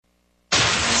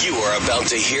You are about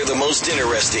to hear the most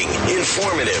interesting,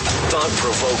 informative,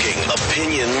 thought-provoking,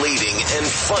 opinion-leading, and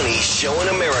funny show in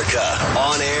America.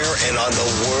 On air and on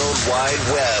the World Wide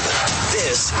Web.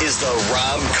 This is the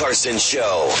Rob Carson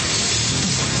Show.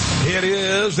 It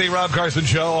is the Rob Carson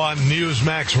Show on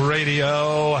Newsmax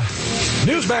Radio.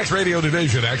 Newsmax Radio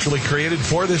Division actually created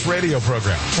for this radio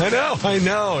program. I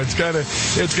know. It's kind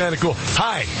of cool.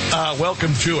 Hi,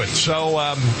 welcome to it.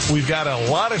 So we've got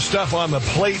a lot of stuff on the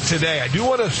plate today. I do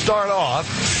want to start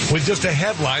off with just a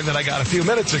headline that I got a few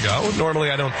minutes ago.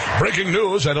 Normally I don't, breaking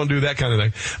news, I don't do that kind of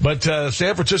thing. But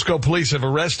San Francisco police have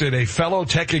arrested a fellow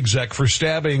tech exec for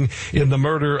stabbing in the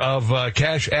murder of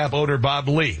Cash App owner Bob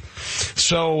Lee.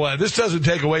 So this doesn't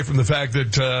take away from the fact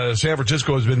that San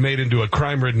Francisco has been made into a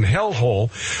crime-ridden hellhole,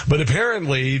 but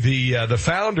apparently the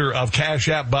founder of Cash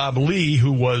App, Bob Lee,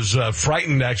 who was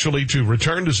frightened actually to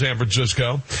return to San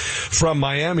Francisco from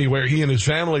Miami, where he and his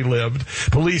family lived.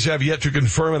 Police have yet to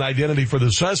confirm an identity for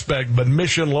the suspect, but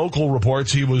Mission Local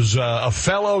reports he was a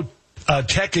fellow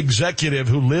tech executive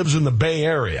who lives in the Bay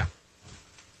Area.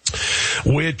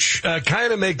 Which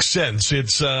kind of makes sense.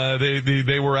 It's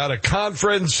they were at a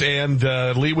conference, and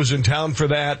Lee was in town for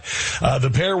that.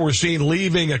 The pair were seen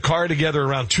leaving a car together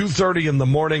around 2:30 in the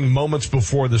morning, moments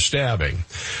before the stabbing.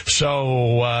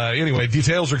 So anyway,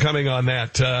 details are coming on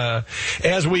that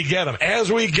as we get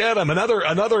them.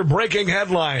 Another breaking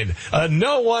headline.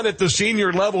 No one at the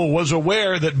senior level was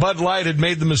aware that Bud Light had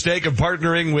made the mistake of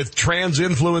partnering with trans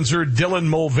influencer Dylan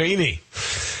Mulvaney.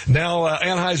 Now,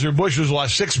 Anheuser-Busch has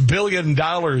lost $6 billion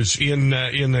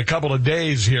in a couple of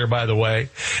days here, by the way.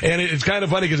 And it's kind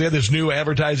of funny because they had this new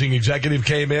advertising executive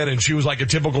came in, and she was like a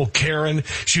typical Karen.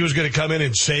 She was going to come in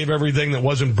and save everything that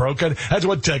wasn't broken. That's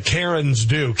what Karens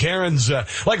do. Karens,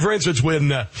 like for instance,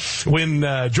 when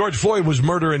George Floyd was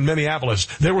murdered in Minneapolis,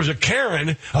 there was a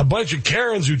bunch of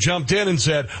Karens who jumped in and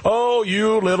said, "Oh,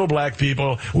 you little black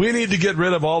people, we need to get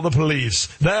rid of all the police.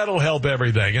 That'll help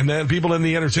everything." And then people in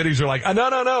the inner cities are like,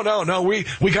 No. We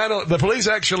kind of, the police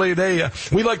actually,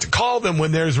 we like to call them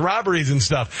when there's robberies and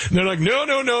stuff. And they're like,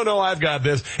 no, I've got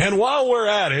this. And while we're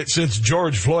at it, since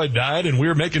George Floyd died and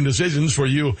we're making decisions for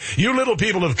you little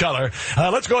people of color,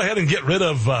 let's go ahead and get rid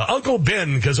of Uncle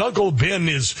Ben, because Uncle Ben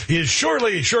is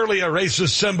surely a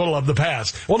racist symbol of the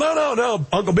past. Well, no,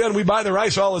 Uncle Ben, we buy the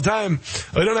rice all the time.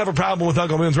 We don't have a problem with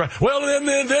Uncle Ben's rice. Well, then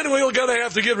we're going to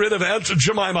have to get rid of Aunt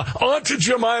Jemima. Aunt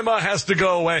Jemima has to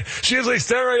go away. She is a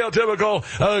stereotypical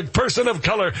person of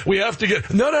color. We have to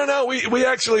get no. We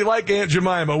actually like Aunt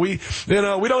Jemima. We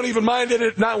don't even mind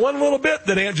it not one little bit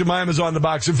that Aunt Jemima's on the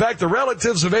box. In fact, the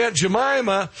relatives of Aunt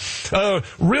Jemima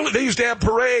really, they used to have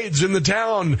parades in the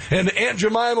town, and Aunt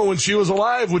Jemima, when she was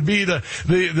alive, would be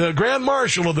the grand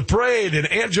marshal of the parade in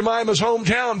Aunt Jemima's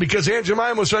hometown because Aunt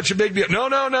Jemima was such a big deal.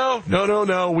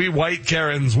 No. We white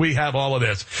Karens, we have all of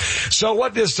this. So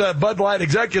what this Bud Light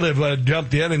executive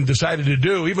jumped in and decided to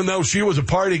do, even though she was a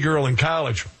party girl in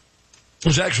college,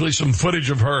 there's actually some footage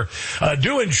of her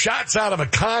doing shots out of a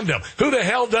condom. Who the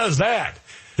hell does that?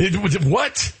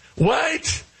 What?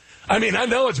 I mean, I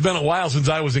know it's been a while since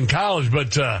I was in college,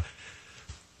 but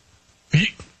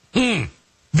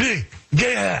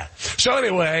yeah. So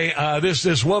anyway,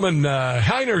 this woman,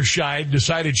 Heinerscheid,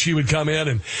 decided she would come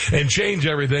in and change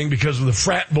everything because of the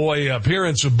frat boy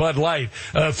appearance of Bud Light,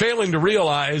 failing to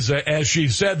realize, as she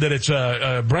said, that it's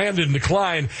a brand in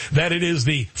decline, that it is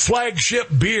the flagship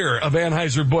beer of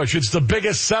Anheuser-Busch. It's the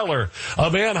biggest seller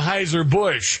of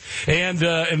Anheuser-Busch.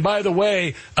 And by the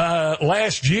way,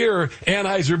 last year,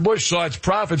 Anheuser-Busch saw its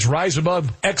profits rise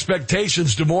above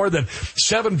expectations to more than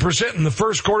 7% in the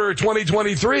first quarter of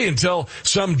 2023 until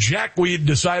some jackweed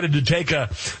decided to take a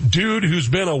dude who's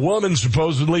been a woman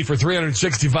supposedly for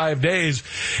 365 days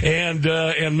and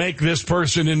make this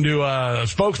person into a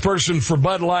spokesperson for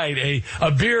Bud Light,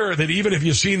 a beer that even if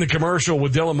you've seen the commercial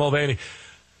with Dylan Mulvaney,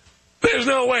 there's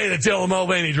no way that Dylan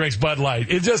Mulvaney drinks Bud Light.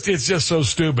 It's just so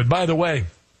stupid. By the way,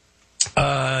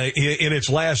 in its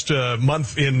last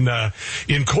month in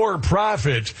core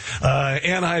profit,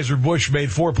 Anheuser-Busch made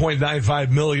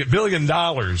 $4.95 billion,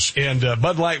 and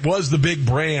Bud Light was the big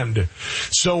brand.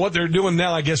 So what they're doing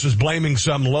now, I guess, is blaming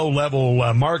some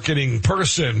low-level marketing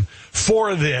person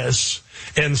for this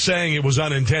and saying it was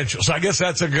unintentional. So I guess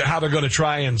that's how they're going to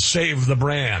try and save the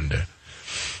brand.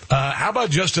 How about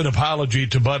just an apology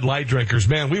to Bud Light drinkers?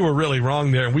 Man, we were really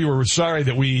wrong there. We were sorry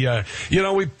that we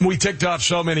ticked off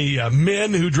so many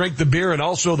men who drink the beer and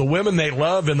also the women they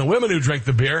love and the women who drink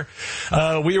the beer.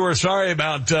 We were sorry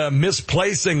about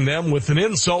misplacing them with an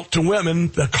insult to women,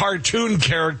 the cartoon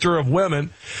character of women,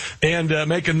 and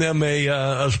making them a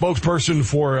spokesperson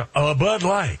for Bud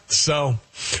Light. So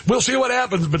we'll see what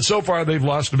happens, but so far they've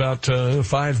lost about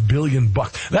 $5 billion.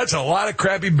 That's a lot of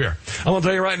crappy beer. I'm going to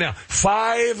tell you right now,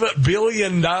 $5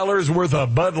 billion worth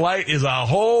of Bud Light is a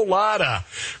whole lot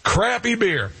of crappy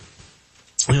beer.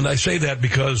 And I say that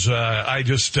because I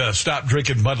just stopped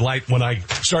drinking Bud Light when I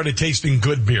started tasting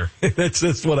good beer.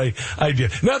 That's what I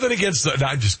did. Nothing against no,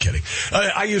 I'm just kidding.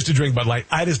 I used to drink Bud Light.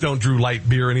 I just don't brew light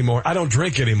beer anymore. I don't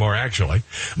drink anymore, actually.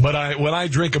 But when I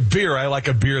drink a beer, I like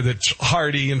a beer that's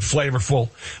hearty and flavorful.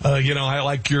 I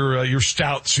like your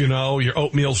stouts, your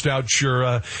oatmeal stouts,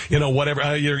 your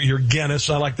whatever, your Guinness.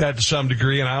 I like that to some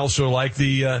degree. And I also like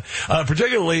the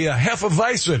particularly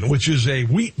Hefeweizen, which is a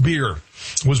wheat beer.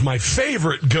 Was my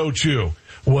favorite go-to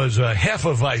was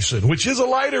Hefeweizen, which is a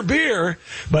lighter beer,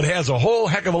 but has a whole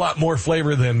heck of a lot more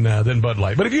flavor than Bud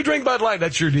Light. But if you drink Bud Light,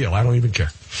 that's your deal. I don't even care.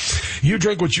 You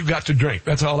drink what you got to drink.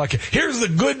 That's all I care. Here's the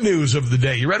good news of the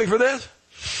day. You ready for this?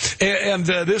 And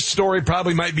this story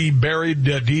probably might be buried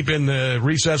deep in the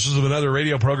recesses of another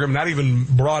radio program, not even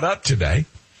brought up today.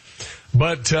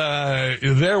 But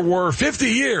there were 50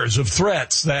 years of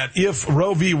threats that if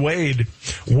Roe v. Wade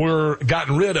were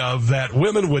gotten rid of, that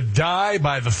women would die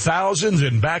by the thousands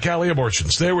in back alley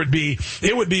abortions. It would be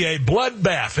a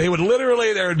bloodbath.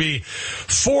 There would be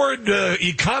Ford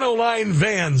Econoline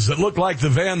vans that looked like the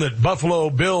van that Buffalo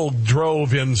Bill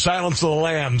drove in Silence of the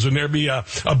Lambs, and there'd be a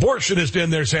abortionist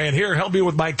in there saying, "Here, help me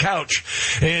with my couch,"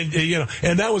 and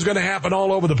that was going to happen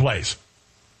all over the place.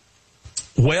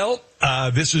 Well,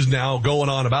 this is now going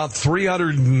on about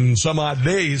 300 and some odd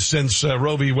days since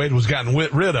Roe v. Wade was gotten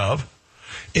rid of.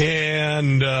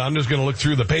 And I'm just going to look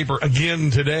through the paper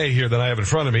again today here that I have in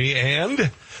front of me.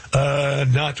 And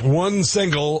not one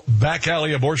single back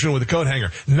alley abortion with a coat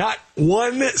hanger. Not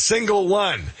one single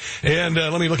one. And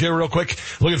let me look here real quick.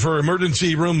 Looking for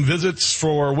emergency room visits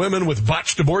for women with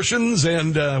botched abortions.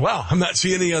 And, wow, I'm not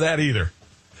seeing any of that either.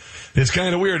 It's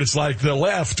kind of weird. It's like the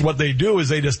left, what they do is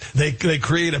they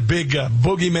create a big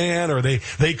boogeyman, or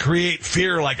they create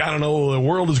fear like, I don't know, the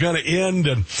world is going to end,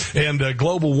 and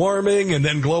global warming, and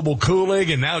then global cooling,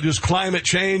 and now just climate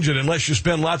change, and unless you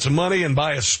spend lots of money and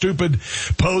buy a stupid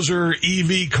poser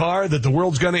EV car that the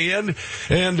world's going to end.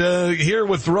 And here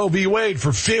with Roe v. Wade,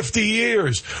 for 50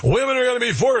 years, women are going to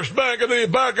be forced back into the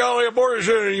back alley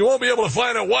abortion, and you won't be able to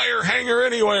find a wire hanger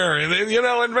anywhere. And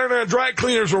and dry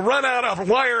cleaners will run out of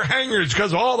wire hangers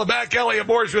because of all the back alley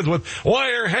abortions with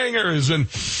wire hangers, and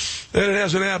it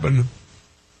hasn't happened.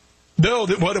 No,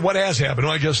 what has happened?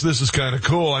 Well, I guess this is kind of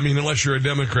cool. I mean, unless you're a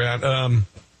Democrat,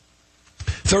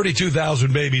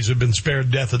 32,000 babies have been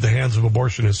spared death at the hands of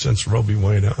abortionists since Roe v.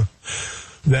 Wade.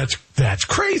 That's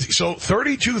crazy. So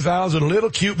 32,000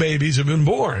 little cute babies have been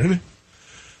born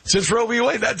since Roe v.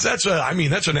 Wade. That's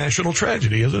a national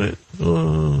tragedy, isn't it?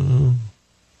 No,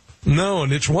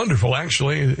 and it's wonderful.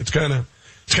 Actually, it's kind of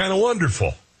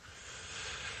wonderful.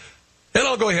 And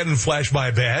I'll go ahead and flash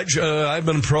my badge. I've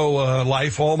been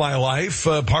pro-life all my life.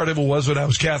 Part of it was that I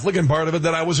was Catholic, and part of it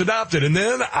that I was adopted. And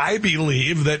then I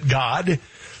believe that God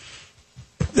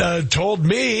told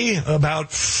me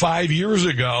about 5 years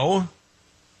ago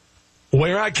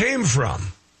where I came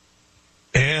from.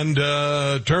 And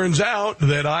turns out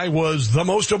that I was the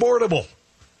most abortable.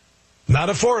 Not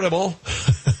affordable.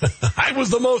 I was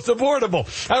the most abortable.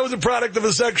 I was a product of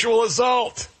a sexual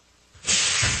assault.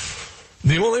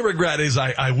 The only regret is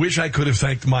I wish I could have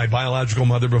thanked my biological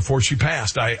mother before she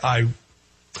passed. I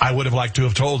would have liked to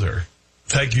have told her,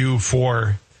 "Thank you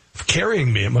for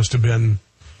carrying me. It must have been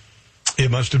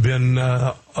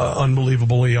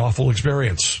unbelievably awful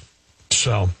experience."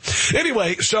 So,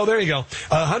 anyway, there you go.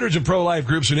 Hundreds of pro-life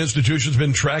groups and institutions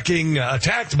been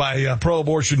attacked by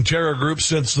pro-abortion terror groups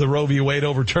since the Roe v. Wade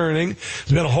overturning.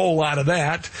 There's been a whole lot of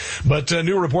that. But a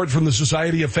new report from the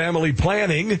Society of Family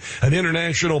Planning, an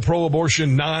international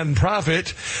pro-abortion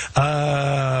nonprofit,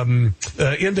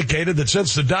 indicated that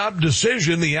since the Dobbs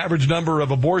decision, the average number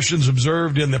of abortions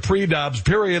observed in the pre-Dobbs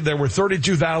period, there were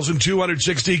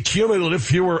 32,260 cumulative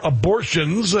fewer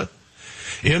abortions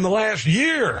in the last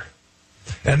year.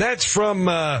 And that's from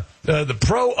the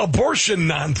pro-abortion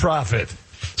nonprofit.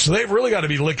 So they've really got to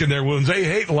be licking their wounds. They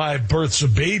hate live births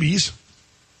of babies.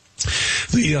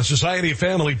 The Society of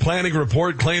Family Planning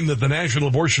report claimed that the national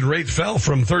abortion rate fell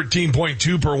from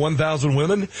 13.2 per 1,000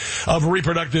 women of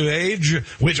reproductive age,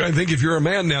 which I think if you're a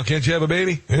man now, can't you have a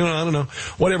baby? I don't know.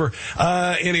 Whatever.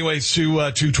 Anyways, to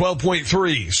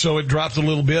 12.3. So it dropped a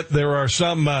little bit. There are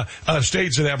some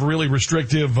states that have really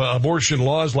restrictive abortion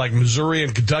laws, like Missouri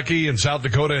and Kentucky and South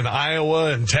Dakota and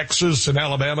Iowa and Texas and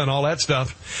Alabama and all that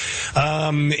stuff.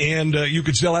 And you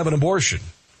could still have an abortion.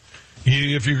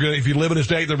 If you live in a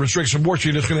state that restricts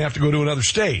abortion, you're just going to have to go to another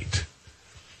state.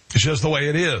 It's just the way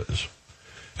it is.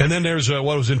 And then there's what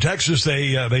was in Texas,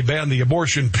 they banned the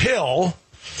abortion pill,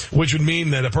 which would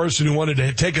mean that a person who wanted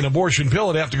to take an abortion pill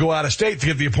would have to go out of state to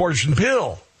get the abortion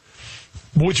pill,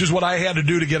 which is what I had to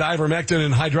do to get ivermectin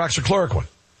and hydroxychloroquine.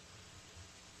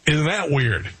 Isn't that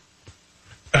weird?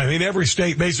 I mean, every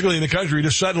state basically in the country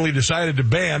just suddenly decided to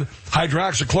ban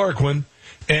hydroxychloroquine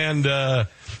and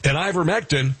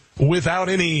ivermectin without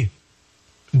any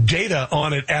data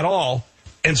on it at all.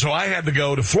 And so I had to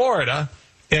go to Florida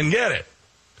and get it.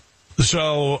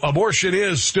 So abortion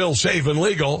is still safe and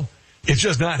legal. It's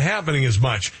just not happening as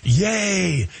much.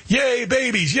 Yay! Yay,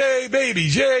 babies! Yay,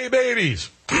 babies! Yay, babies!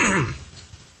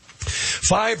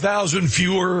 5,000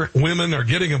 fewer women are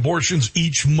getting abortions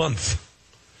each month.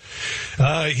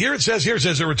 Here it says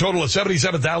there were a total of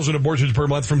 77,000 abortions per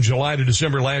month from July to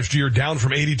December last year, down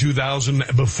from 82,000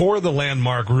 before the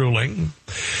landmark ruling.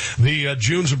 The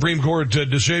June Supreme Court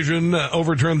decision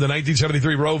overturned the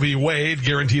 1973 Roe v. Wade,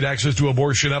 guaranteed access to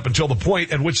abortion up until the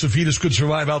point at which the fetus could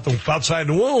survive outside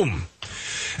the womb.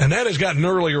 And that has gotten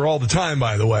earlier all the time,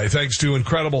 by the way, thanks to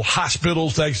incredible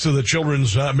hospitals, thanks to the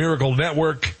Children's Miracle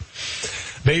Network.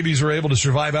 Babies are able to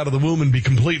survive out of the womb and be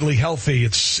completely healthy.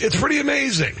 It's pretty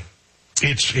amazing.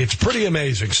 It's pretty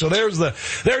amazing. So there's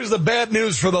the bad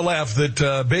news for the left,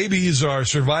 that babies are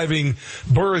surviving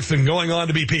birth and going on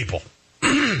to be people.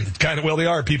 Well, they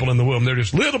are people in the womb. They're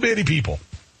just little bitty people.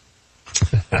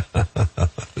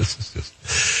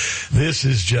 This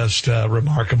is just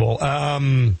remarkable.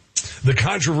 The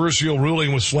controversial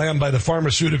ruling was slammed by the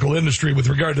pharmaceutical industry with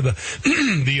regard to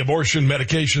the abortion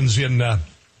medications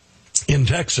in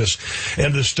Texas.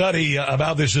 And the study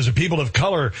about this is that people of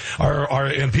color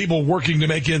and people working to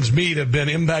make ends meet have been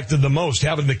impacted the most,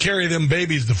 having to carry them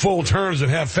babies to full terms and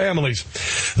have families.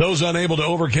 Those unable to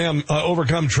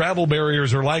overcome travel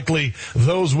barriers are likely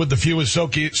those with the fewest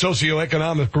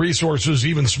socioeconomic resources.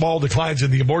 Even small declines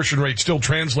in the abortion rate still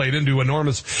translate into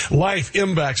enormous life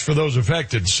impacts for those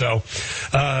affected. So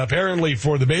apparently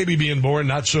for the baby being born,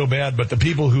 not so bad, but the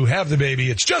people who have the baby,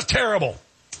 it's just terrible.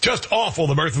 Just awful,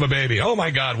 the birth of a baby. Oh my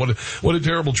God, what a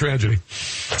terrible tragedy.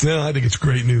 No, I think it's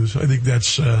great news. I think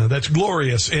that's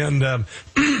glorious. And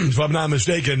if I'm not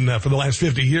mistaken, for the last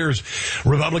 50 years,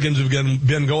 Republicans have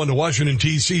been going to Washington,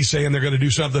 D.C., saying they're going to do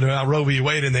something about Roe v.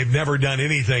 Wade, and they've never done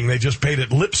anything. They just paid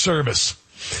it lip service.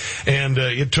 And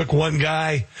it took one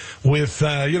guy with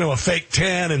a fake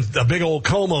tan and a big old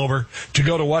comb over to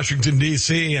go to Washington,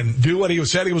 D.C. and do what he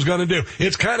said he was going to do.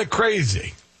 It's kind of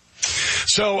crazy.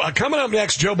 So coming up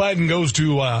next, Joe Biden goes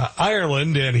to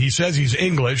Ireland, and he says he's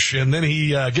English, and then he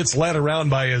gets led around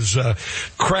by his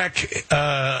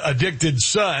crack-addicted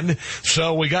son.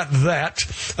 So we got that.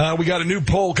 We got a new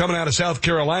poll coming out of South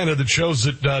Carolina that shows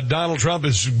that Donald Trump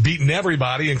is beating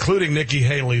everybody, including Nikki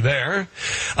Haley there.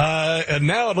 And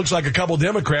now it looks like a couple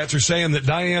Democrats are saying that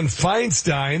Dianne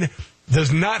Feinstein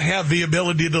does not have the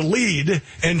ability to lead,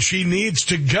 and she needs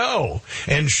to go.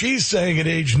 And she's saying at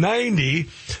age 90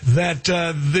 that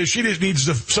she just needs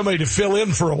somebody to fill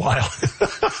in for a while.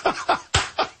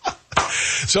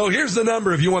 So here's the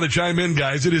number if you want to chime in,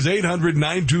 guys. It is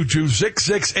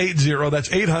 800-922-6680. That's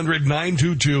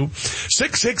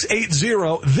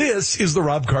 800-922-6680. This is the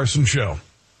Rob Carson Show.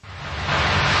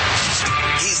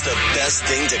 He's the best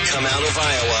thing to come out of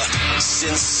Iowa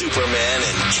since Superman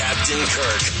and Captain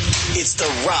Kirk. It's the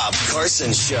Rob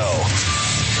Carson Show.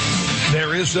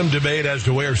 There is some debate as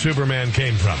to where Superman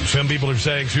came from. Some people are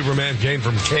saying Superman came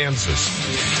from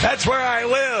Kansas. That's where I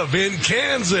live, in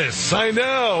Kansas. I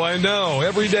know.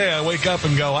 Every day I wake up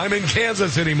and go, I'm in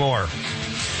Kansas anymore.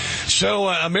 So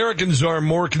Americans are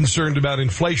more concerned about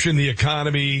inflation, the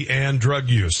economy, and drug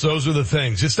use. Those are the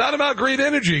things. It's not about green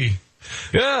energy.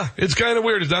 Yeah, it's kind of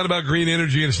weird. It's not about green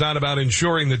energy, and it's not about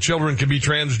ensuring that children can be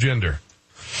transgender.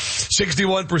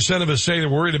 61% of us say they're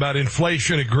worried about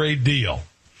inflation a great deal.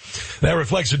 That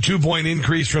reflects a 2-point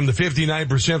increase from the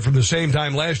 59% from the same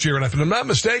time last year. And if I'm not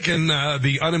mistaken,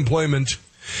 the unemployment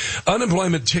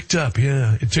ticked up.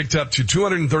 Yeah, it ticked up to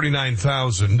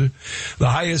 239,000, the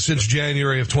highest since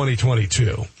January of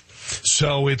 2022.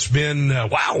 So it's been,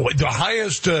 the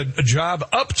highest job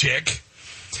uptick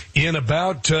in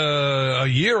about a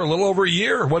year, a little over a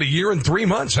year. What, a year and 3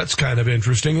 months? That's kind of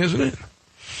interesting, isn't it?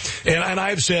 And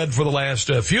I've said for the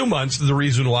last few months, the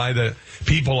reason why the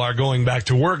people are going back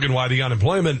to work and why the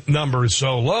unemployment number is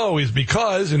so low is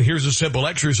because, and here's a simple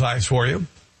exercise for you.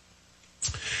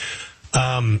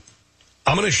 I'm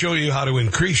going to show you how to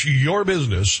increase your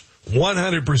business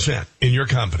 100% in your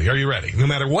company. Are you ready? No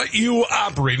matter what you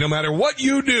operate, no matter what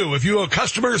you do, if you have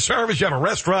customer service, you have a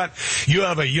restaurant, you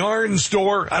have a yarn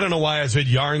store. I don't know why I said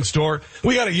yarn store.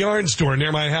 We got a yarn store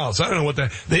near my house. I don't know what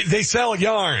they sell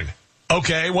yarn.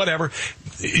 Okay, whatever.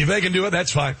 If they can do it,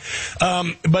 that's fine.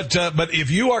 But if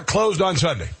you are closed on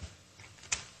Sunday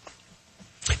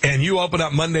and you open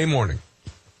up Monday morning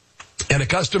and a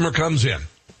customer comes in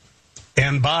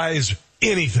and buys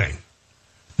anything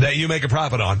that you make a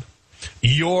profit on,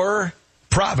 your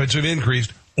profits have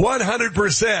increased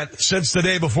 100% since the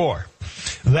day before.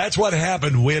 That's what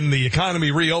happened when the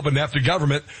economy reopened after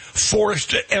government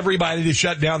forced everybody to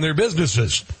shut down their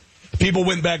businesses. People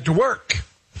went back to work.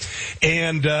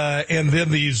 And then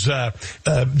these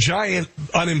giant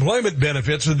unemployment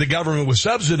benefits that the government was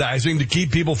subsidizing to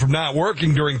keep people from not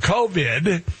working during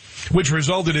COVID, which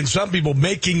resulted in some people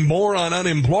making more on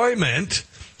unemployment,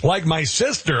 like my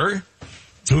sister,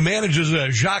 who manages a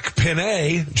Jacques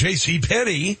Penney, J.C.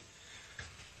 Penney.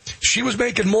 She was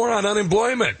making more on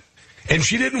unemployment, and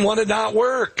she didn't want to not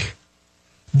work.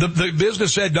 The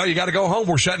business said, no, you got to go home.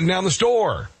 We're shutting down the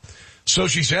store. So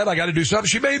she said, I got to do something.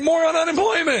 She made more on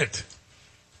unemployment.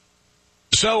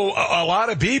 So a lot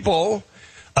of people,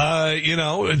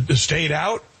 stayed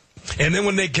out. And then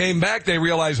when they came back, they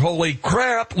realized, holy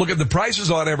crap, look at the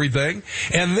prices on everything.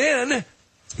 And then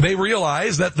they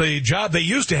realized that the job they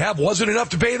used to have wasn't enough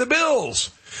to pay the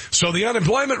bills. So the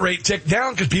unemployment rate ticked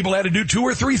down because people had to do 2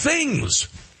 or 3 things.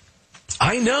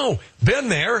 I know. Been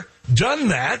there. Done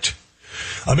that.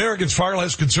 Americans far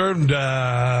less concerned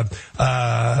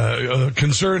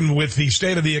with the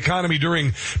state of the economy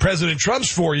during President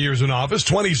Trump's 4 years in office.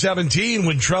 2017,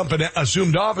 when Trump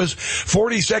assumed office,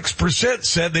 46%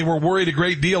 said they were worried a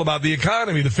great deal about the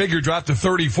economy. The figure dropped to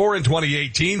 34 in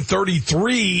 2018,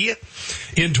 33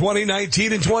 in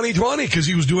 2019 and 2020, because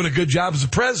he was doing a good job as a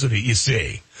president, you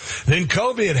see. Then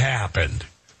COVID happened.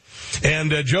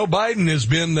 And Joe Biden has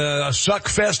been a suck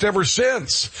fest ever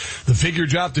since. The figure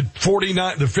jumped to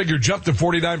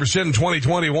 49% in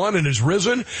 2021 and has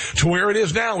risen to where it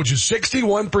is now, which is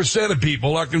 61% of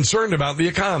people are concerned about the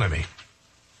economy.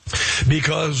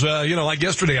 Because, like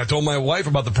yesterday, I told my wife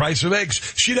about the price of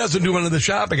eggs. She doesn't do any of the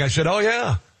shopping. I said, oh,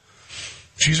 yeah.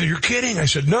 She said, you're kidding. I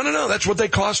said, no, that's what they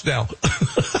cost now.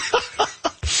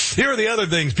 Here are the other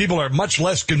things people are much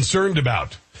less concerned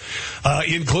about,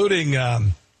 including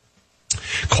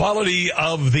quality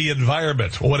of the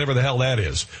environment, or whatever the hell that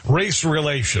is, race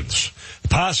relations,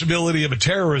 possibility of a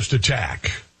terrorist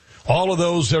attack. All of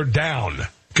those are down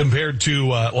compared to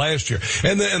last year.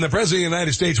 And the President of the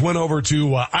United States went over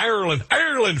to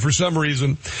Ireland for some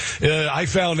reason. I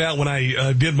found out when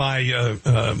I did my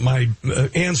my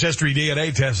ancestry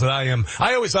DNA test that I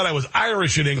always thought I was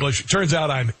Irish in English. It turns out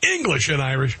I'm English in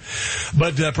Irish.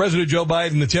 But President Joe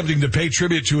Biden, attempting to pay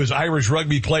tribute to his Irish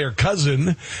rugby player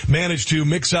cousin, managed to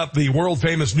mix up the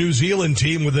world-famous New Zealand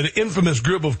team with an infamous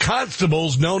group of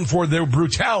constables known for their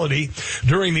brutality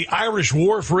during the Irish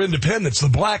War for Independence, the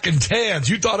Black and Tans.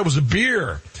 You thought it was a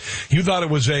beer. You thought it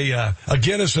was a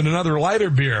Guinness and another lighter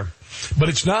beer. But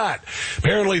it's not.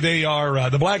 Apparently they are,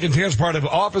 the Black and Tans, part of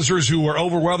officers who were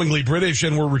overwhelmingly British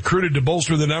and were recruited to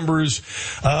bolster the numbers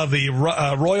of the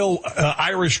Royal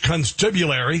Irish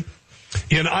Constabulary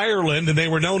in Ireland, and they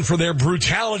were known for their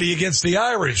brutality against the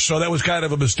Irish. So that was kind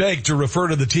of a mistake to refer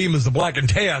to the team as the Black and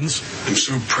Tans. I'm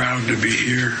so proud to be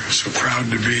here, so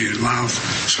proud to be in Louth,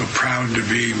 so proud to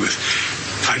be with,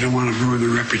 I don't want to ruin the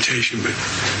reputation, but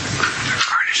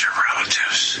Carney's are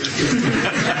relatives.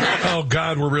 Oh,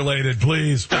 God, we're related,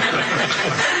 please.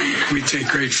 We take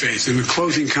great faith. And the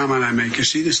closing comment I make, you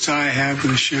see this tie I have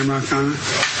with a shamrock on it?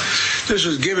 This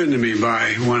was given to me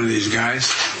by one of these guys.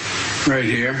 Right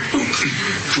here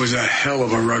was a hell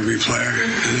of a rugby player,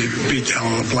 and they beat the hell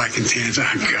out of the Black and Tans.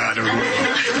 Oh God!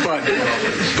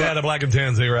 Yeah, the Black and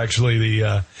Tans. They were actually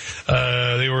the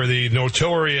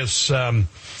notorious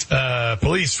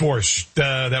police force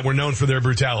that were known for their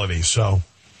brutality. So.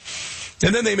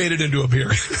 And then they made it into a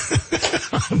beer.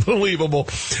 Unbelievable.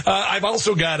 I've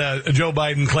also got Joe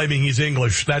Biden claiming he's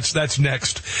English. That's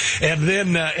next. And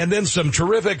then some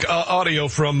terrific audio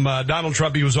from Donald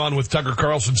Trump. He was on with Tucker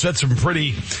Carlson, said some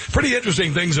pretty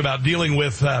interesting things about dealing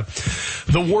with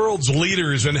the world's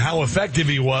leaders and how effective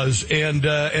he was. And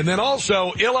then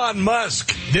also Elon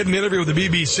Musk did an interview with the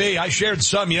BBC. I shared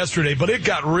some yesterday, but it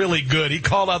got really good. He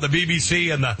called out the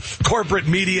BBC and the corporate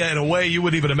media in a way you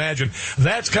wouldn't even imagine.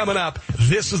 That's coming up.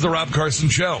 This is the Rob Carson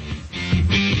Show.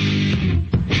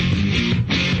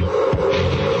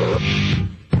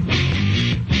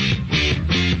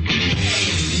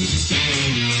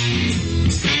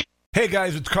 Hey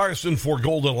guys, it's Carson for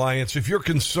Gold Alliance. If you're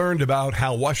concerned about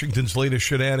how Washington's latest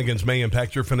shenanigans may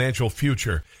impact your financial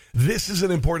future, this is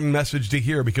an important message to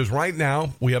hear, because right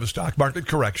now we have a stock market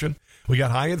correction. We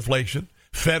got high inflation,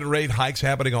 Fed rate hikes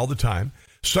happening all the time.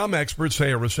 Some experts say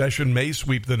a recession may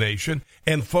sweep the nation,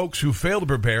 and folks who fail to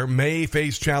prepare may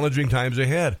face challenging times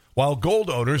ahead, while gold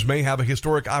owners may have a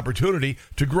historic opportunity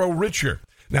to grow richer.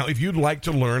 Now, if you'd like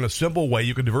to learn a simple way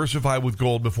you can diversify with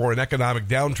gold before an economic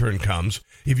downturn comes,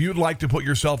 if you'd like to put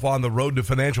yourself on the road to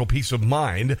financial peace of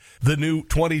mind, the new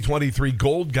 2023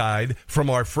 Gold Guide from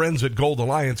our friends at Gold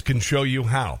Alliance can show you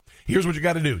how. Here's what you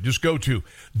got to do. Just go to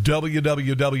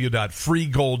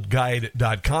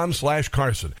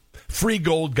www.freegoldguide.com/Carson.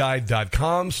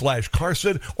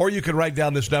 freegoldguide.com/Carson, or you can write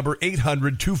down this number,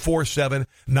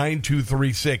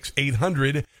 800-247-9236,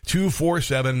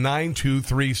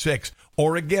 800-247-9236,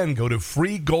 or again, go to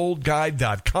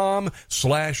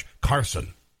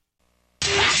freegoldguide.com/Carson.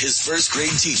 His first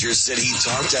grade teacher said he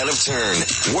talked out of turn.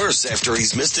 Worse after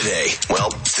he's missed a day.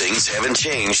 Well, things haven't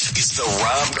changed. It's the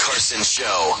Rob Carson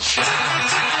Show.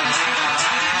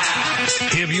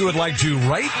 If you would like to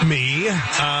write me,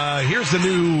 here's the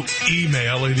new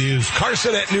email. It is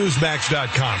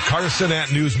carson@newsmax.com.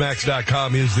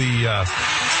 Carson@newsmax.com is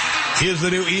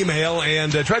the new email,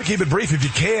 and try to keep it brief if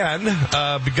you can.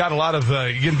 We've got a lot of,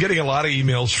 getting a lot of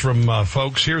emails from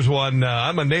folks. Here's one.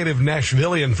 I'm a native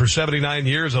Nashvilleian for 79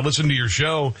 years. I listened to your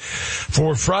show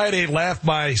for Friday, laughed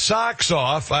my socks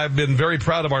off. I've been very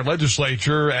proud of our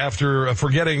legislature after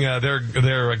forgetting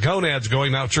their gonads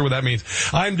going. Not sure what that means.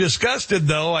 I'm disgusted,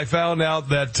 though. I found out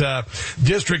that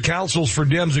district councils for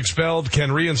Dems expelled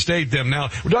can reinstate them. Now,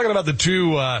 we're talking about the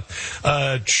two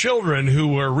children who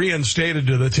were reinstated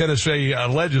to the Tennessee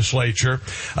legislature.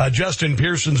 Justin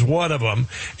Pearson's one of them,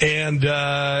 and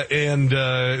I've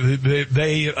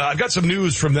got some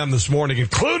news from them this morning,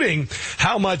 including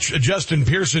how much Justin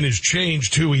Pearson has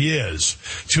changed who he is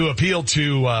to appeal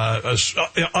to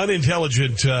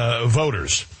unintelligent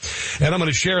voters. And I'm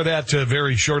going to share that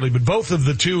very shortly. But both of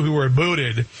the two who were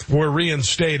booted were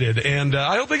reinstated, and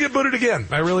I hope they get booted again.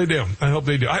 I really do. I hope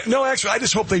they do. I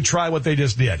just hope they try what they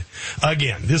just did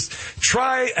again. Just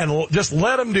try and just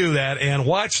let them do that, and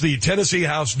watch the Tennessee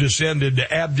House descend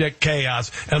into abject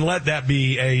chaos, and let that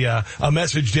be a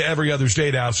message to every other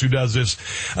state house who does this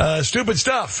stupid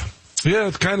stuff. Yeah,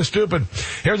 it's kind of stupid.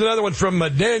 Here's another one from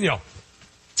Daniel.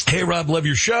 Hey, Rob, love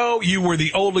your show. You were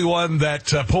the only one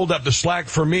that pulled up the slack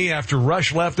for me after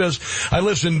Rush left us. I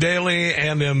listen daily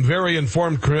and am very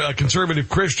informed conservative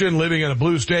Christian living in a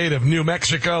blue state of New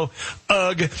Mexico.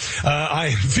 Ugh.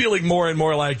 I'm feeling more and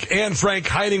more like Anne Frank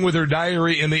hiding with her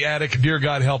diary in the attic. Dear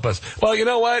God, help us. Well, you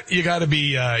know what? You gotta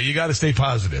stay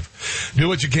positive. Do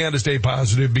what you can to stay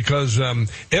positive, because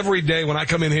every day when I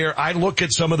come in here, I look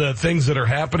at some of the things that are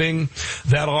happening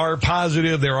that are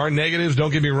positive. There are negatives.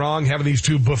 Don't get me wrong. Having these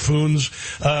two buffoons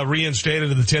reinstated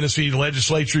to the Tennessee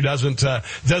legislature doesn't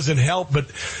help, but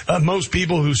most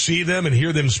people who see them and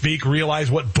hear them speak realize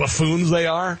what buffoons they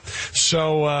are.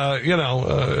 So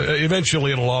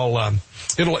eventually it'll all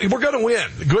we're going to win.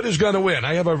 Good is going to win.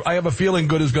 I have a feeling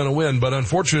good is going to win, but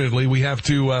unfortunately we have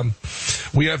to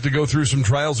go through some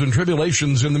trials and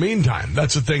tribulations in the meantime.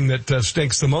 That's the thing that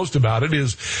stinks the most about it,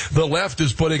 is the left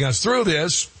is putting us through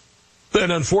this. And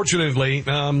unfortunately,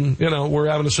 we're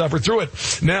having to suffer through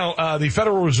it. Now, the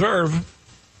Federal Reserve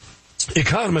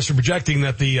economists are projecting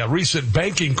that the recent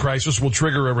banking crisis will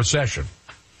trigger a recession.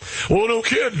 Well, no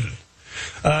kidding.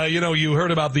 You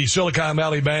heard about the Silicon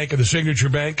Valley Bank and the Signature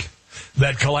Bank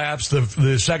that collapsed.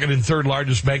 The second and third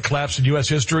largest bank collapsed in U.S.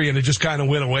 history, and it just kind of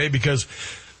went away because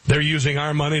they're using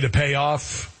our money to pay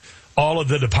off all of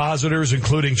the depositors,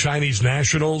 including Chinese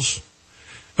nationals,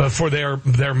 for their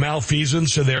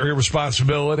malfeasance and their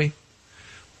irresponsibility.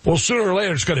 Well, sooner or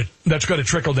later, that's going to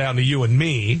trickle down to you and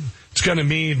me. It's going to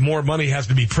mean more money has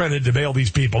to be printed to bail these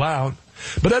people out.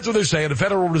 But that's what they're saying. The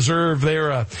Federal Reserve,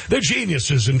 they're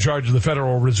geniuses in charge of the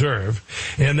Federal Reserve,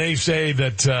 and they say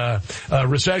that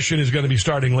recession is going to be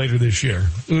starting later this year.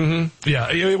 Mm-hmm.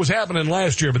 Yeah, it was happening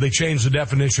last year, but they changed the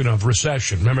definition of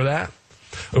recession. Remember that?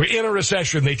 In a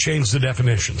recession, they changed the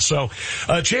definition. So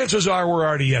chances are we're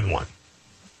already in one.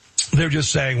 They're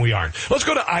just saying we aren't. Let's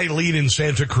go to Eileen in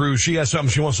Santa Cruz. She has something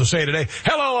she wants to say today.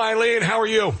 Hello, Eileen. How are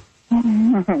you?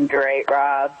 Great,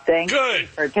 Rob. Thank you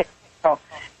for taking the call.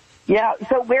 Yeah,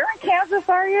 so where in Kansas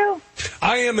are you?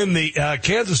 I am in the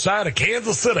Kansas side of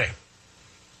Kansas City.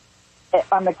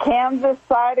 On the Kansas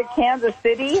side of Kansas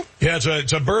City? Yeah,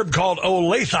 it's a burb called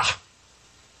Olathe.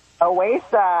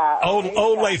 Olathe.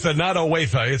 Olathe, not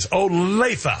Olathe. It's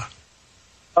Olathe.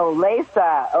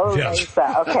 Olathe, yes.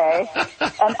 Okay.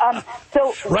 And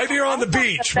so right here on the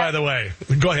beach, by the way.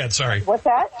 Go ahead, sorry. What's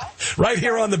that? Right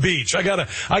here on the beach. I got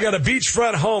a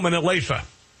beachfront home in Olathe.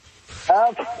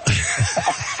 Okay.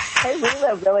 Hey, we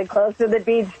live really close to the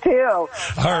beach too.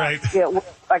 All right.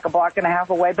 like a block and a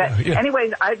half away. But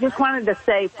anyways, I just wanted to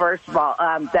say, first of all,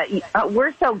 that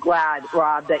we're so glad,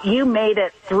 Rob, that you made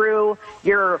it through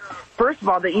first of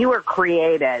all, that you were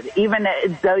created, even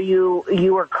though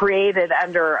you were created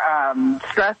under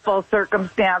stressful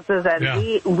circumstances.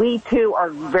 And we too are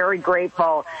very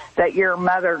grateful that your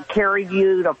mother carried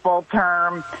you to full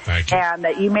term, and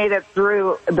that you made it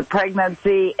through the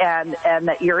pregnancy, and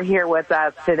that you're here with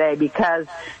us today, because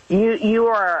you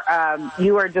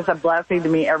are just a blessing to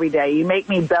me every day. You make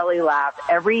me belly laugh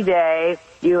every day.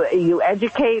 You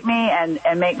educate me and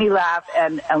make me laugh,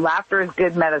 and laughter is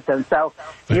good medicine. So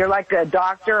you're like a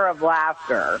doctor of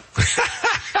laughter.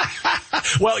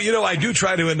 Well, I do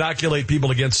try to inoculate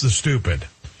people against the stupid.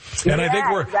 And I think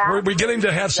we're beginning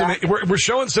to have we're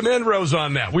showing some inroads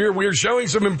on that. We're showing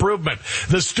some improvement.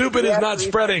 The stupid is not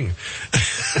spreading.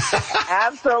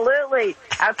 Absolutely.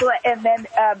 And then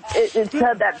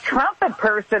so that Trump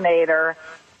impersonator,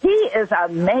 he is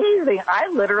amazing. I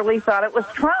literally thought it was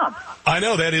Trump. I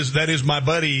know, that is my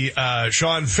buddy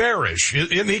Sean Farish.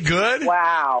 Isn't he good?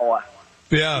 Wow.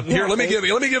 Yeah. Here, let me give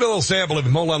you a little sample of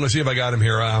him. Hold on, let's see if I got him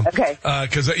here. Okay.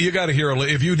 Because you got to hear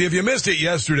if you missed it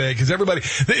yesterday, because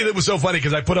it was so funny,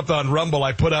 because I put up on Rumble,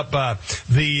 I put up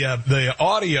the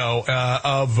audio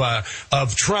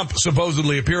of Trump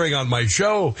supposedly appearing on my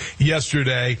show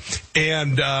yesterday,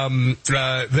 and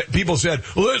people said,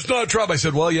 "Well, that's not Trump." I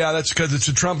said, "Well, yeah, that's because it's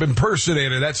a Trump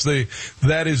impersonator.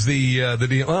 That is the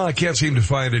deal." Well, I can't seem to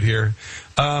find it here.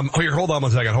 Here, hold on a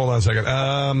second. Hold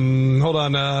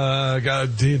on. I'll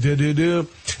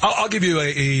give you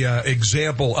a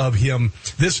example of him.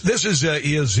 This is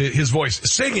his voice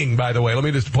singing, by the way. Let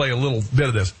me just play a little bit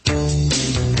of this.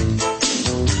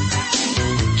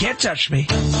 Can't touch me.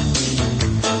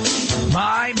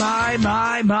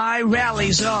 My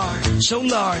rallies are so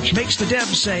large, makes the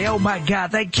devil say, "Oh my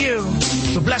God, thank you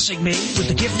for blessing me with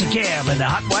the gift of gab and the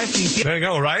hot wife." There you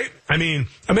go, right? I mean,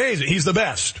 amazing. He's the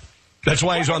best. That's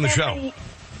why he's on the show.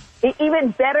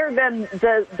 Even better than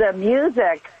the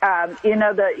music,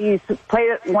 you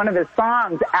played one of his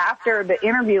songs after the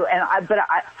interview, but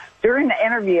during the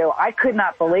interview, I could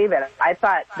not believe it. I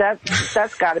thought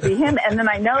that's got to be him. And then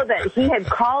I know that he had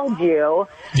called you,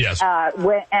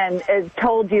 and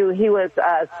told you he was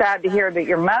sad to hear that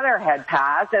your mother had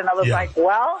passed. And I was like,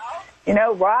 well,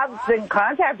 Rob's in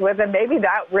contact with him. Maybe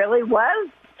that really was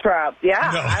Trump.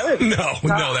 Yeah.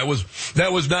 No, that was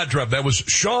not Trump. That was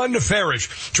Sean Farish.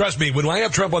 Trust me, when I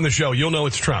have Trump on the show, you'll know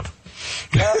it's Trump.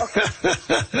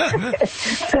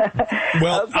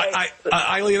 Well, okay.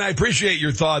 Eileen, I appreciate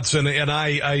your thoughts, and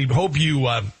I hope you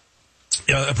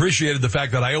appreciated the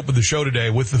fact that I opened the show today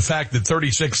with the fact that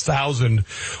 36,000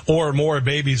 or more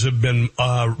babies have been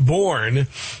born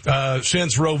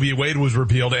since Roe v. Wade was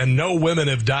repealed, and no women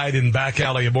have died in back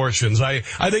alley abortions. I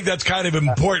think that's kind of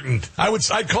important.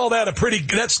 I'd call that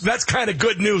that's kind of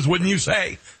good news, wouldn't you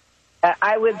say?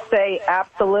 I would say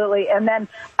absolutely. And then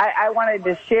I wanted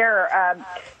to share.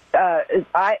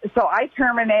 I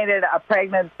terminated a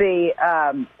pregnancy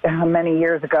many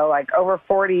years ago, like over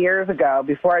 40 years ago,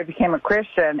 before I became a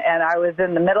Christian, and I was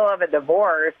in the middle of a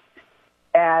divorce,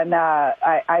 and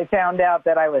I found out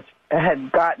that I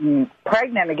had gotten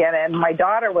pregnant again, and my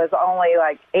daughter was only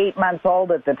like 8 months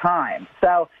old at the time.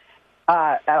 So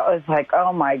I was like,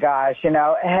 oh my gosh,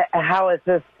 how is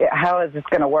this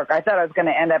going to work? I thought I was going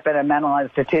to end up in a mental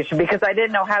institution because I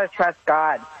didn't know how to trust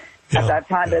God at that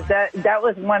time. But that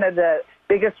was one of the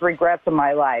biggest regrets of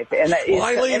my life. And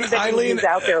Eileen, who's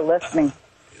out there listening.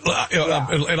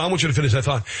 And I want you to finish that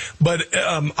thought. But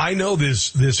I know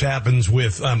this happens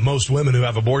with most women who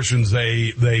have abortions.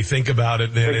 They think about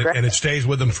it, and it stays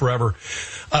with them forever.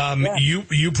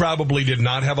 You probably did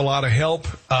not have a lot of help.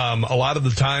 A lot of the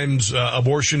times,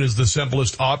 abortion is the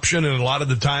simplest option, and a lot of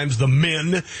the times the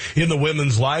men in the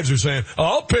women's lives are saying,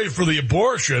 "I'll pay for the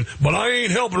abortion, but I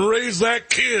ain't helping raise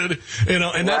that kid."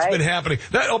 And that's been happening.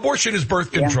 That abortion is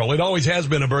birth control. Yeah. It always has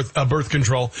been a birth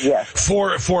control. Yes.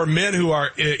 For men who are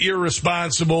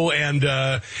irresponsible and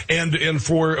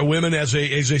for women as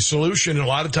a solution. And a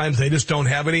lot of times they just don't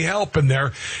have any help, and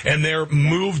they're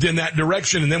moved in that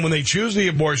direction. And then when they choose the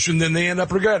abortion, then they end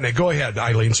up regretting it. Go ahead,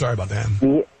 Eileen. Sorry about that.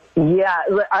 Yeah,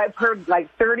 I've heard like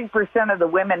 30% of the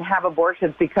women have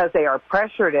abortions because they are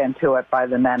pressured into it by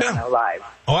the men in their lives.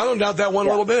 Oh, I don't doubt that one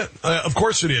little bit. Of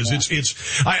course it is. Yeah.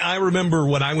 I remember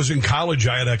when I was in college,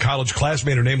 I had a college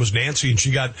classmate. Her name was Nancy, and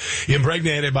she got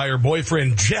impregnated by her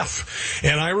boyfriend, Jeff.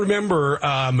 And I remember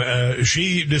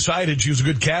she decided, she was a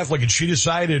good Catholic, and she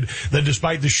decided that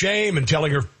despite the shame and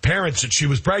telling her parents that she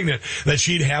was pregnant, that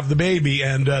she'd have the baby.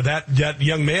 And that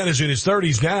young man is in his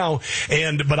 30s now.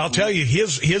 But I'll tell you,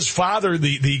 his his father,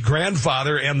 the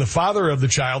grandfather, and the father of the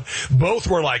child, both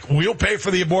were like, we'll pay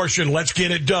for the abortion. Let's get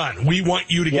it done. We want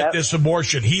you to get this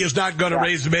abortion. He is not going to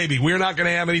raise the baby. We're not going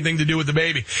to have anything to do with the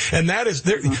baby. And that is,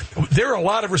 there are a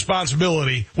lot of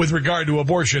responsibility with regard to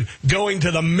abortion going to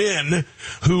the men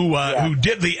who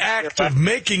did the act of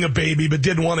making a baby but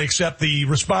didn't want to accept the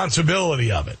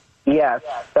responsibility of it. Yes,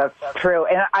 that's true.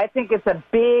 And I think it's a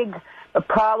big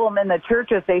problem in the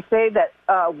churches. They say that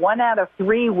 1 out of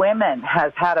 3 women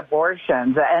has had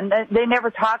abortions, and they never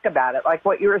talk about it. Like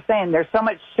what you were saying, there's so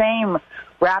much shame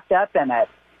wrapped up in it.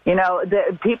 You know,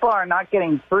 people are not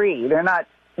getting free.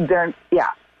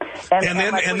 And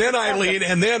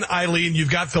then Eileen,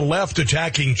 you've got the left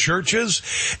attacking churches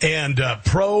and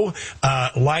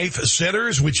pro-life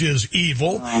centers, which is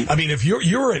evil. I mean, if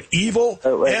you're an evil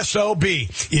SOB,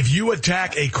 if you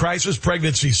attack a crisis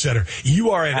pregnancy center,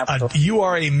 you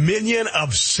are a minion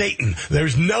of Satan.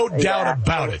 There's no doubt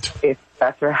about it.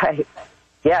 That's right.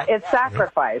 Yeah, it's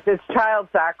sacrifice. It's child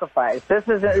sacrifice. This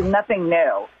is nothing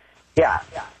new. Yeah.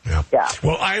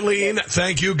 Well, Eileen,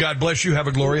 thank you. God bless you. Have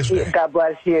a glorious day. God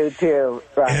bless you too.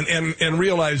 Right. And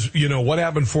realize, you know, what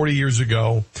happened 40 years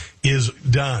ago is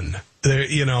done. There,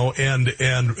 you know, and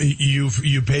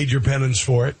you paid your penance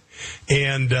for it.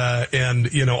 And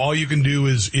you know, all you can do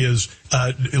is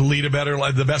lead a better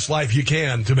life, the best life you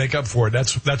can to make up for it.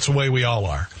 That's the way we all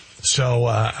are. So,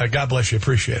 God bless you.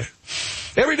 Appreciate it.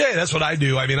 Every day, that's what I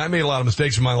do. I mean, I made a lot of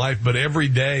mistakes in my life, but every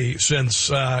day since,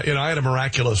 you know, I had a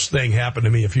miraculous thing happen to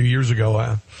me a few years ago,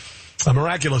 a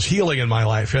miraculous healing in my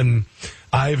life. And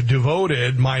my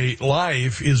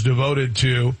life is devoted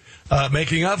to,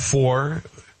 making up for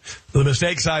the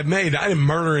mistakes I've made. I didn't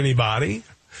murder anybody,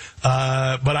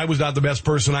 but I was not the best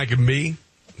person I could be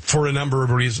for a number of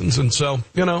reasons. And so,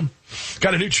 you know,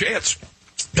 got a new chance.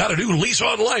 Got a new lease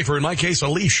on life, or in my case, a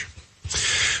leash.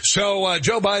 So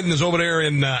Joe Biden is over there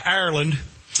in Ireland,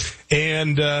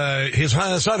 and his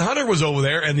son Hunter was over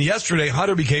there, and yesterday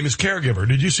Hunter became his caregiver.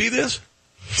 Did you see this?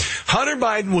 Hunter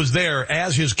Biden was there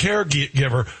as his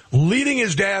caregiver, leading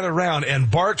his dad around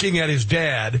and barking at his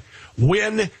dad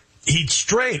when he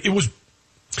strayed. I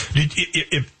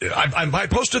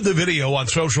posted the video on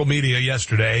social media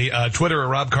yesterday, Twitter at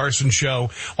Rob Carson Show,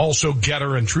 also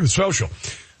Getter and Truth Social.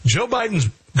 Joe Biden's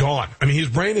gone. I mean, his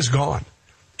brain is gone.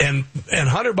 And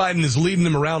Hunter Biden is leading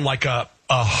him around like a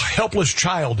helpless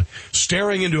child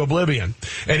staring into oblivion.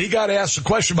 And he got asked a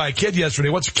question by a kid yesterday,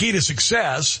 what's the key to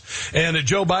success? And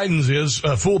Joe Biden's is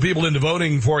fool people into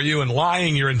voting for you and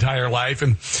lying your entire life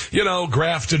and, you know,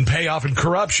 graft and payoff and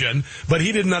corruption. But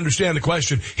he didn't understand the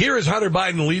question. Here is Hunter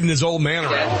Biden leading his old man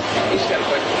around. He's got a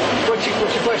question.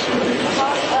 What's your question?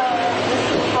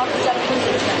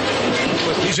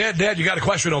 He said, Dad, you got a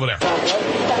question over there.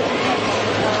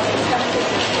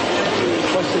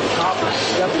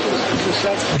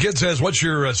 The kid says, what's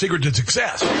your secret to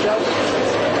success?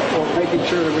 Well, making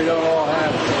sure that we don't all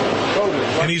have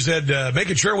COVID. And he said,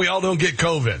 making sure we all don't get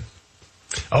COVID.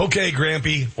 Okay,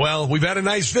 Grampy. Well, we've had a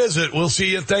nice visit. We'll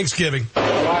see you at Thanksgiving. What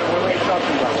are you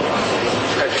talking about?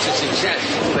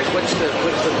 Success. Like, what's the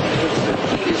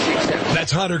key to success?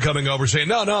 That's Hunter coming over saying,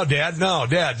 no,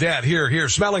 Dad, here,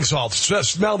 smelling salts.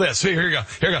 Smell this. Here you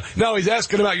go. No, he's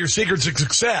asking about your secrets to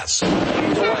success.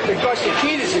 Because the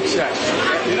key to success.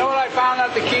 You know what I found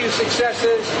out the key to success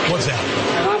is? What's that?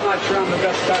 And I'm not sure I'm the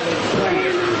best guy to explain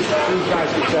it. These guys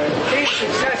can say. The key to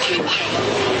success is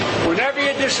whenever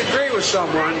you disagree with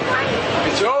someone,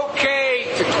 it's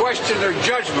okay to question their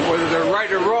judgment, whether they're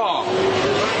right or wrong.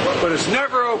 But it's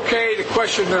never okay to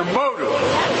question their motive.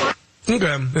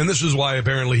 Okay, and this is why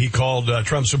apparently he called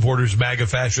Trump supporters MAGA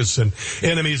fascists and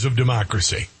enemies of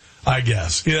democracy, I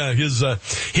guess. Yeah, his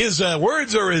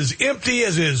words are as empty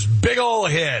as his big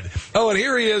old head. Oh, and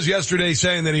here he is yesterday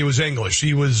saying that he was English.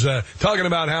 He was talking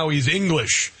about how he's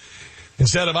English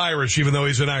instead of Irish, even though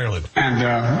he's in Ireland. And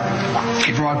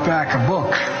he brought back a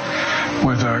book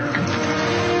with a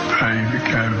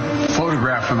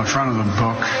photograph on the front of the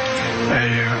book.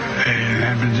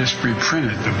 Had been just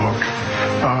reprinted, the book,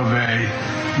 of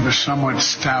a somewhat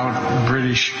stout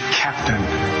British captain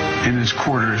in his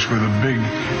quarters with a big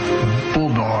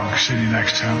bulldog sitting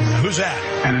next to him. Who's that?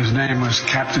 And his name was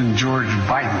Captain George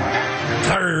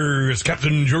Biden. It's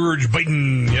Captain George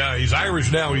Biden. Yeah, he's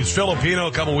Irish now. He's Filipino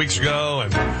a couple weeks ago.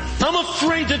 And I'm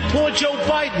afraid that poor Joe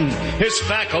Biden, his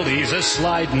faculties are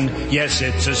sliding. Yes,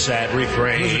 it's a sad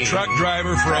refrain. He was a truck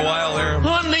driver for a while there.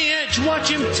 On the edge, watch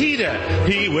him teeter.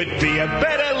 He would be a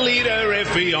better leader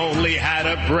if he only had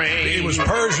a brain. He was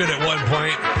Persian at one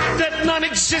point. That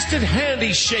non-existent hand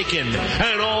he's shaking,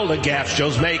 and all the gaffes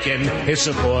Joe's making, his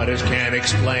supporters can't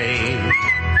explain.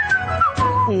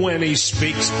 When he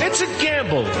speaks, it's a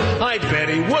gamble. I bet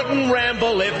he wouldn't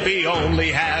ramble if he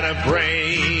only had a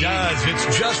brain. He does.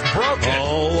 It's just broken.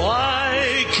 Oh,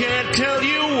 I can't tell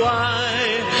you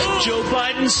why Joe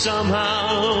Biden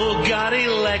somehow got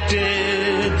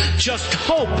elected. Just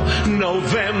hope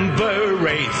November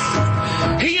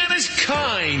 8th he and his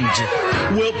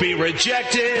kind will be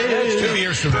rejected. That's 2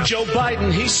 years from now. Joe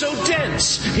Biden, he's so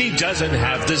dense, he doesn't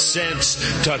have the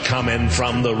sense to come in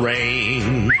from the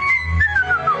rain.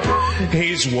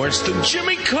 He's worse than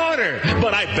Jimmy Carter,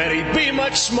 but I bet he'd be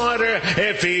much smarter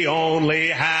if he only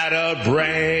had a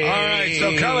brain. All right,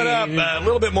 so coming up, a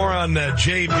little bit more on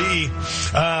JB.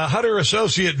 Hunter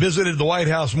associate visited the White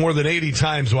House more than 80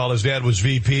 times while his dad was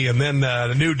VP, and then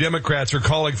the new Democrats are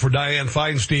calling for Dianne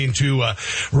Feinstein to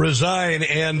resign,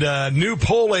 and new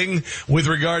polling with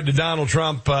regard to Donald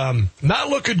Trump not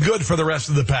looking good for the rest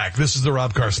of the pack. This is the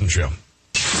Rob Carson Show.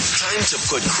 Time to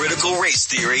put critical race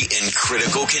theory in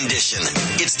critical condition.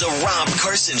 It's the Rob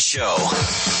Carson Show.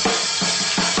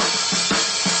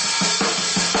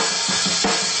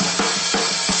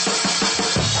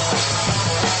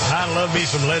 I love me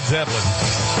some Led Zeppelin.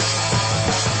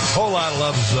 Whole lot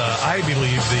loves, I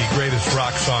believe, the greatest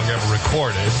rock song ever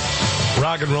recorded.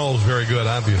 Rock and roll is very good,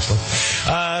 obviously.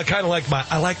 Kind of like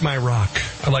I like my rock.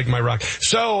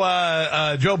 So,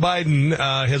 Joe Biden,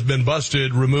 has been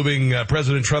busted removing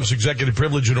President Trump's executive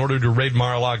privilege in order to raid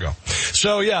Mar-a-Lago.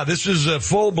 So, yeah, this is a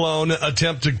full-blown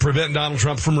attempt to prevent Donald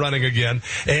Trump from running again.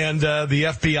 And, the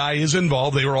FBI is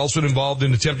involved. They were also involved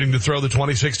in attempting to throw the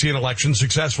 2016 election,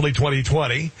 successfully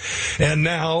 2020. And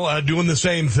now, doing the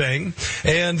same thing.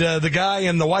 And, the guy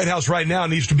in the White House right now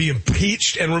needs to be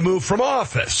impeached and removed from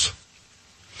office.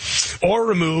 Or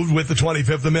removed with the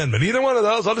 25th Amendment. Either one of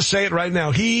those, I'll just say it right now.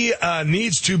 He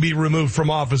needs to be removed from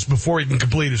office before he can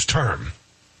complete his term.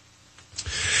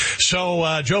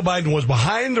 So Joe Biden was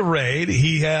behind the raid.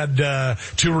 He had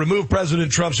to remove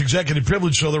President Trump's executive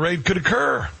privilege so the raid could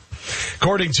occur.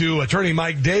 According to attorney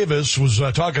Mike Davis, was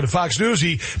talking to Fox News,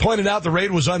 he pointed out the raid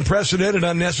was unprecedented,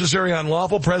 unnecessary,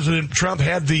 unlawful. President Trump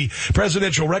had the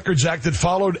Presidential Records Act that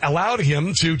allowed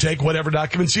him to take whatever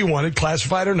documents he wanted,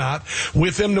 classified or not,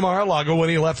 with him to Mar-a-Lago when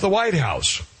he left the White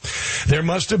House. There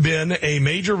must have been a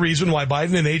major reason why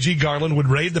Biden and A.G. Garland would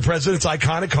raid the president's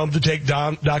iconic home to take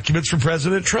documents from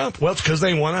President Trump. Well, it's because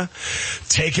they want to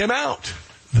take him out.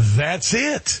 That's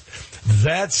it.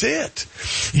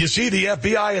 You see, the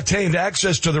FBI attained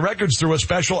access to the records through a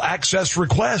special access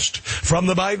request from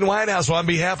the Biden White House on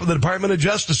behalf of the Department of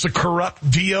Justice, the corrupt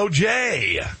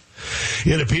DOJ.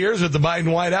 It appears that the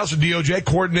Biden White House and DOJ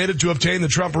coordinated to obtain the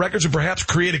Trump records and perhaps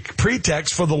create a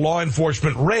pretext for the law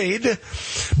enforcement raid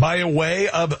by a way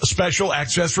of special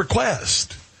access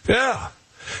request. Yeah.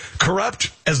 Corrupt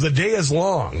as the day is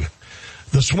long.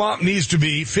 The swamp needs to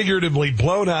be figuratively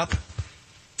blown up,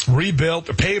 rebuilt,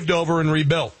 paved over, and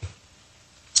rebuilt.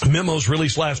 Memos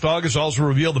released last August also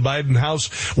revealed the Biden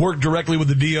House worked directly with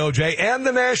the DOJ and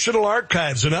the National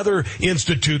Archives, another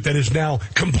institute that is now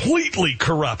completely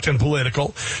corrupt and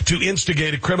political, to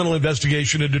instigate a criminal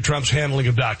investigation into Trump's handling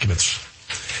of documents.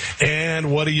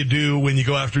 And what do you do when you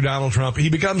go after Donald Trump? He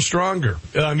becomes stronger.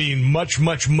 I mean, much,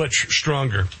 much, much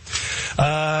stronger.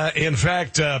 In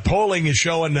fact, polling is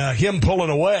showing him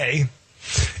pulling away.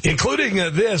 Including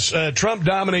this, Trump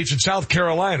dominates in South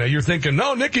Carolina. You're thinking,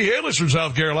 no, Nikki Haley's from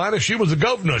South Carolina. She was the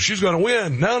governor. She's going to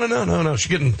win. No. She's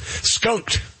getting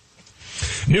skunked.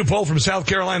 New poll from South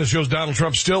Carolina shows Donald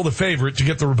Trump still the favorite to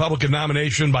get the Republican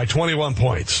nomination by 21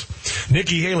 points.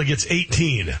 Nikki Haley gets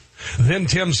 18. Then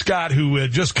Tim Scott, who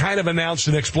just kind of announced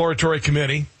an exploratory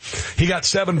committee, he got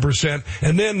 7%.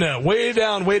 And then way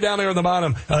down there on the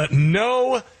bottom,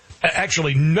 no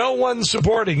one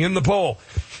supporting in the poll.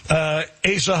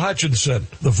 Asa Hutchinson,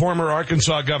 the former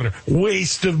Arkansas governor.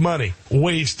 Waste of money.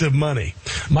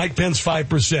 Mike Pence,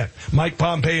 5%. Mike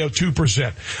Pompeo,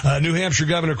 2%. New Hampshire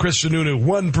Governor Chris Sununu,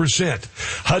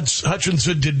 1%.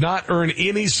 Hutchinson did not earn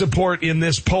any support in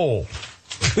this poll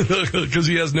because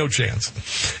he has no chance.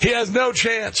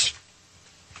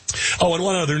 Oh, and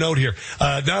one other note here.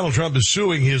 Donald Trump is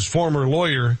suing his former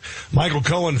lawyer, Michael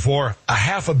Cohen, for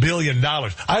 $500 million.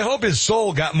 I hope his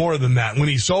soul got more than that. When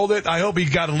he sold it, I hope he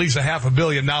got at least $500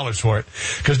 million for it,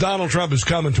 because Donald Trump is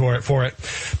coming for it.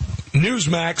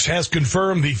 Newsmax has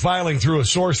confirmed the filing through a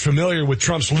source familiar with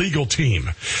Trump's legal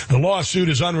team. The lawsuit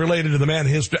is unrelated to the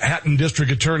Manhattan District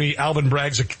Attorney Alvin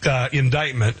Bragg's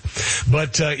indictment,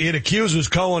 but it accuses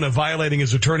Cohen of violating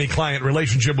his attorney-client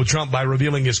relationship with Trump by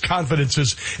revealing his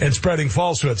confidences and spreading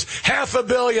falsehoods. $500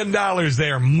 million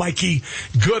there, Mikey.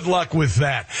 Good luck with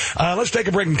that. Let's take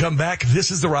a break and come back.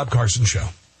 This is the Rob Carson Show.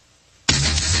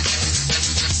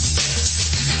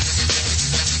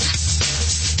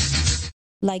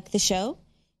 Like the show?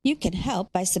 You can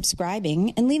help by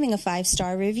subscribing and leaving a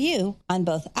 5-star review on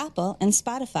both Apple and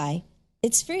Spotify.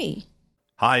 It's free.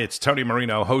 Hi, it's Tony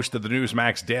Marino, host of the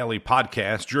Newsmax Daily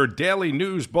Podcast, your daily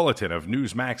news bulletin of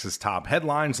Newsmax's top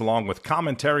headlines, along with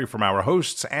commentary from our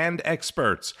hosts and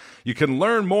experts. You can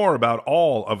learn more about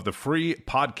all of the free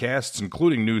podcasts,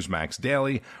 including Newsmax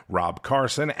Daily, Rob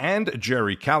Carson, and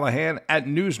Jerry Callahan at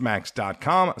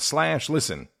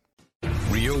newsmax.com/listen.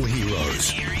 Real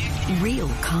heroes. Real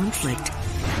conflict.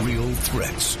 Real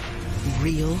threats.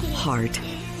 Real heart.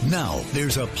 Now,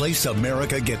 there's a place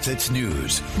America gets its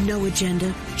news. No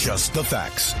agenda. Just the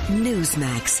facts.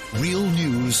 Newsmax. Real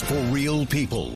news for real people.